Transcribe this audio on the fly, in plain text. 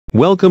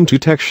Welcome to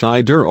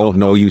TechShider. Oh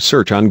no, you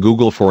search on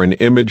Google for an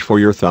image for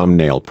your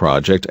thumbnail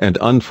project and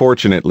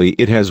unfortunately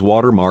it has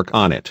watermark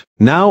on it.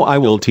 Now I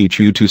will teach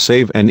you to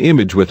save an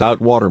image without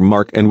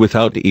watermark and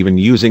without even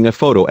using a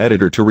photo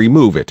editor to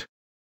remove it.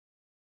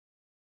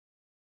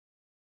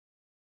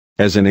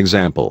 As an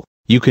example,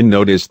 you can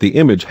notice the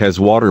image has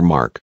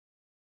watermark.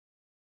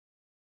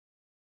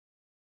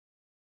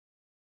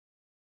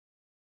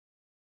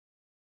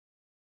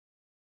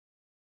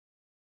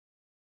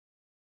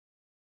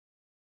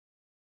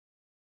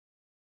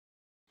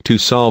 To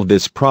solve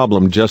this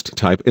problem, just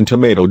type in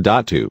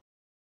tomato.to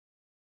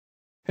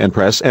and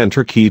press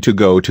Enter key to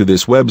go to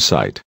this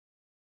website.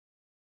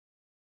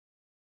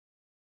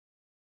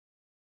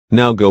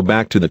 Now go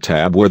back to the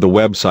tab where the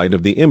website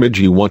of the image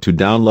you want to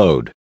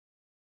download.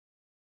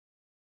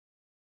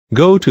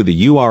 Go to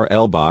the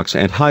URL box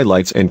and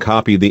highlights and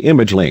copy the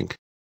image link.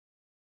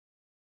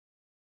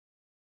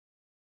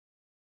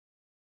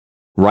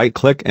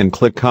 Right-click and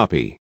click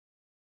Copy.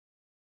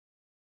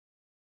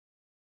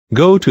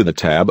 Go to the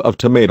tab of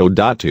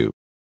tomato.to.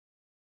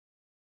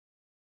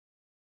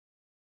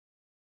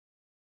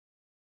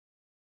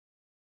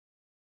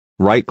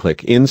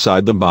 Right-click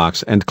inside the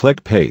box and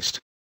click Paste.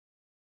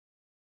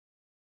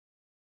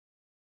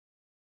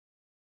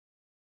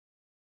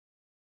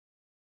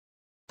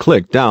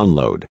 Click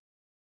Download.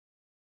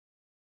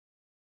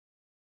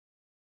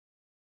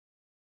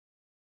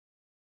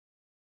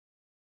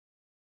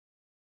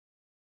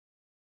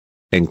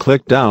 And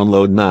click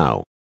Download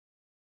now.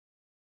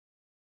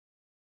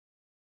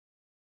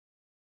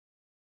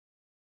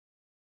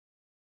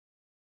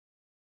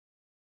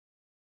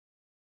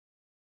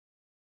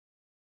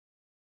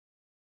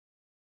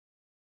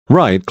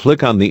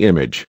 Right-click on the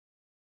image.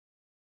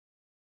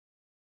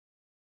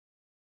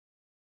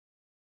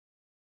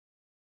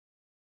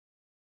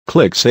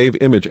 Click Save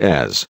Image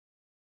As.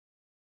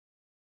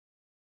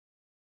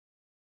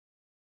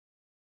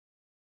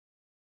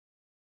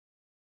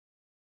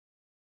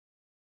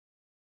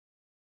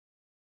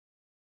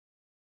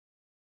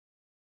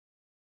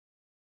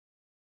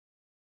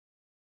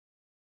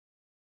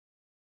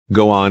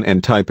 Go on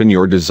and type in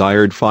your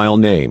desired file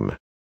name.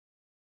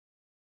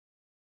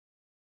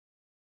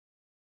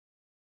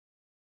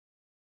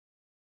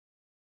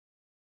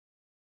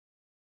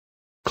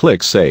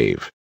 Click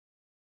Save.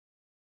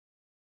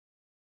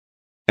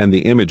 And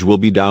the image will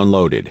be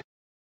downloaded.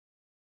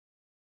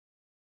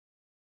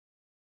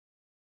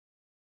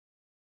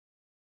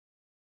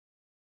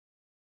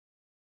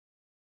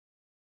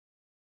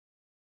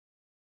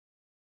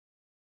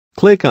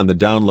 Click on the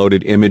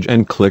downloaded image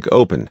and click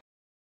Open.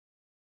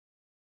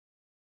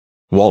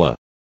 Voila!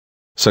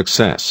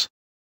 Success!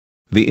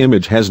 The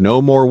image has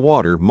no more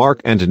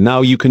watermark and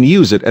now you can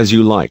use it as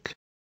you like.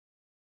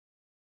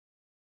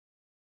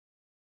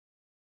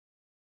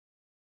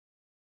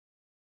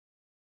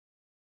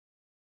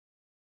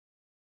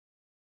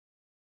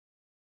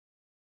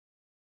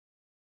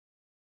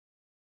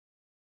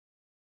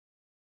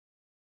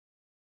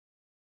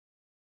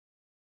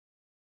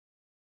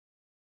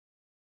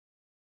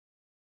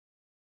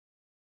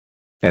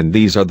 And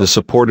these are the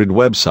supported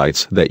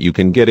websites that you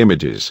can get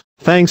images.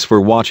 Thanks for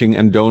watching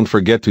and don't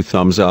forget to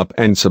thumbs up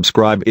and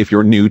subscribe if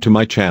you're new to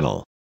my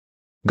channel.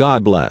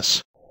 God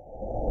bless.